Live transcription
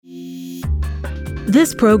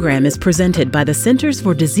This program is presented by the Centers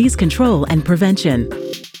for Disease Control and Prevention.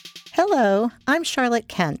 Hello, I'm Charlotte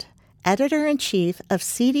Kent, Editor-in-Chief of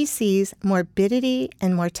CDC's Morbidity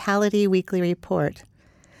and Mortality Weekly Report.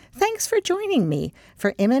 Thanks for joining me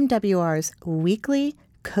for MMWR's weekly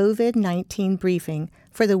COVID-19 briefing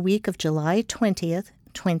for the week of July 20th,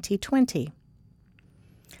 2020.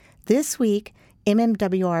 This week,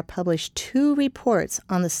 MMWR published 2 reports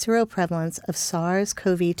on the seroprevalence of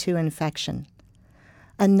SARS-CoV-2 infection.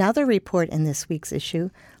 Another report in this week's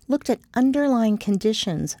issue looked at underlying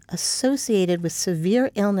conditions associated with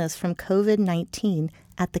severe illness from COVID-19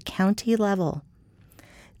 at the county level.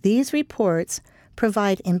 These reports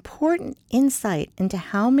provide important insight into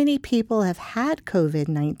how many people have had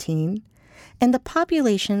COVID-19 and the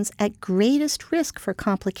populations at greatest risk for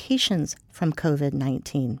complications from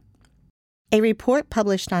COVID-19. A report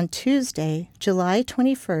published on Tuesday, July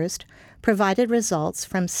 21st, provided results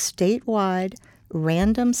from statewide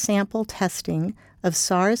random sample testing of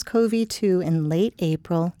SARS-CoV-2 in late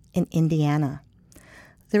April in Indiana.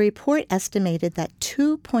 The report estimated that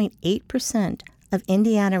 2.8% of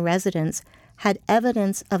Indiana residents had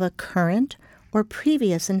evidence of a current or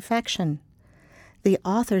previous infection. The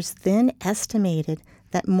authors then estimated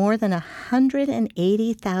that more than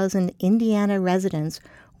 180,000 Indiana residents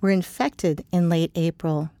were infected in late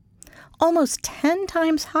April, almost 10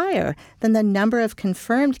 times higher than the number of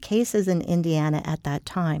confirmed cases in Indiana at that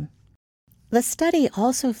time. The study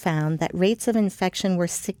also found that rates of infection were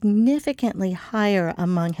significantly higher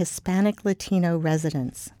among Hispanic Latino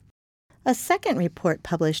residents. A second report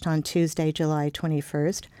published on Tuesday, July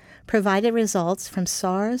 21st, provided results from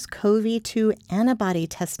SARS-CoV-2 antibody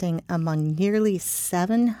testing among nearly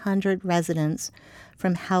 700 residents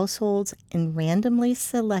from households in randomly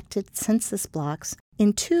selected census blocks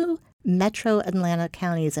in 2 metro Atlanta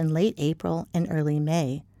counties in late April and early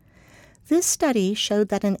May. This study showed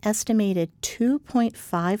that an estimated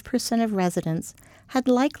 2.5% of residents had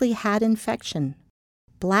likely had infection.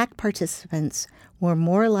 Black participants were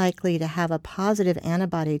more likely to have a positive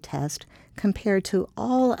antibody test compared to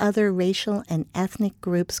all other racial and ethnic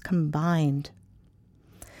groups combined.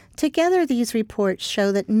 Together, these reports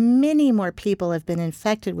show that many more people have been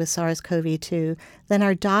infected with SARS-CoV-2 than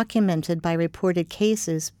are documented by reported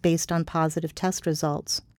cases based on positive test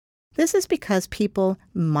results. This is because people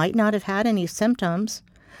might not have had any symptoms,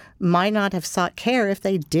 might not have sought care if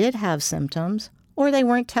they did have symptoms, or they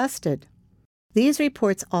weren't tested. These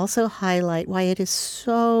reports also highlight why it is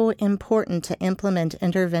so important to implement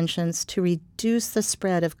interventions to reduce the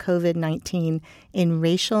spread of COVID-19 in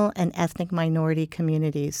racial and ethnic minority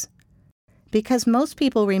communities. Because most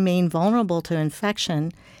people remain vulnerable to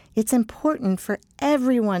infection, it's important for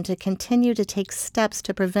everyone to continue to take steps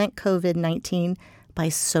to prevent COVID-19 by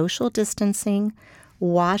social distancing,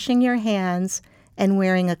 washing your hands, and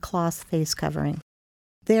wearing a cloth face covering.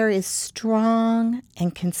 There is strong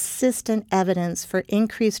and consistent evidence for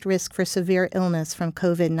increased risk for severe illness from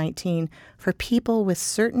COVID-19 for people with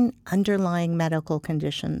certain underlying medical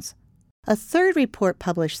conditions. A third report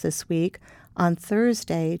published this week on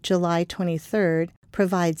Thursday, July 23rd,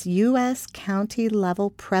 provides U.S.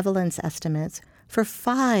 county-level prevalence estimates for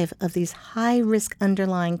 5 of these high-risk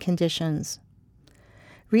underlying conditions.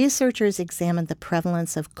 Researchers examined the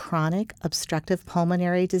prevalence of chronic obstructive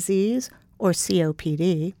pulmonary disease, or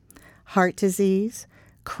COPD, heart disease,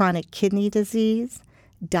 chronic kidney disease,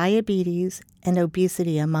 diabetes, and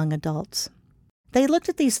obesity among adults. They looked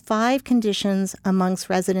at these 5 conditions amongst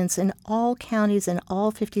residents in all counties in all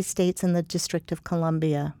 50 states in the District of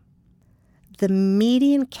Columbia. The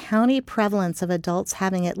median county prevalence of adults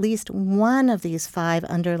having at least one of these 5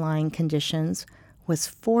 underlying conditions was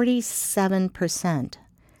 47%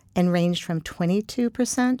 and ranged from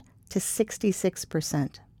 22% to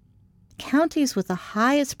 66%. Counties with the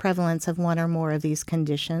highest prevalence of one or more of these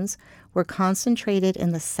conditions were concentrated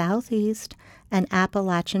in the Southeast and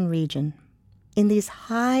Appalachian region. In these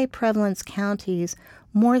high prevalence counties,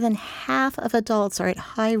 more than half of adults are at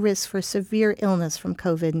high risk for severe illness from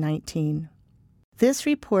COVID-19. This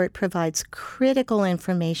report provides critical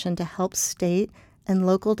information to help state and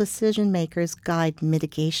local decision makers guide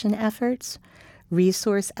mitigation efforts,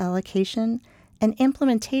 resource allocation, and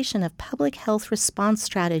implementation of public health response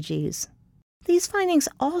strategies. These findings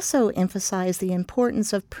also emphasize the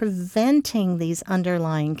importance of preventing these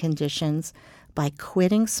underlying conditions by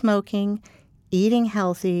quitting smoking, eating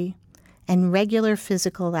healthy, and regular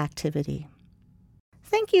physical activity.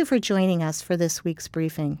 Thank you for joining us for this week's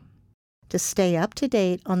briefing. To stay up to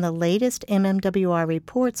date on the latest MMWR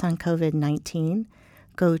reports on COVID-19,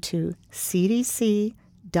 go to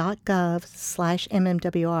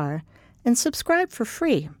cdc.gov/MMWR and subscribe for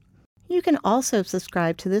free. You can also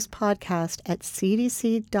subscribe to this podcast at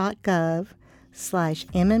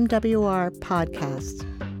cdc.gov/MMWR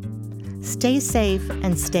podcast. Stay safe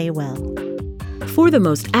and stay well. For the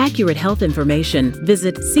most accurate health information,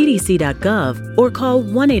 visit cdc.gov or call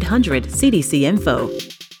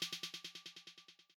 1-800-CDC-INFO.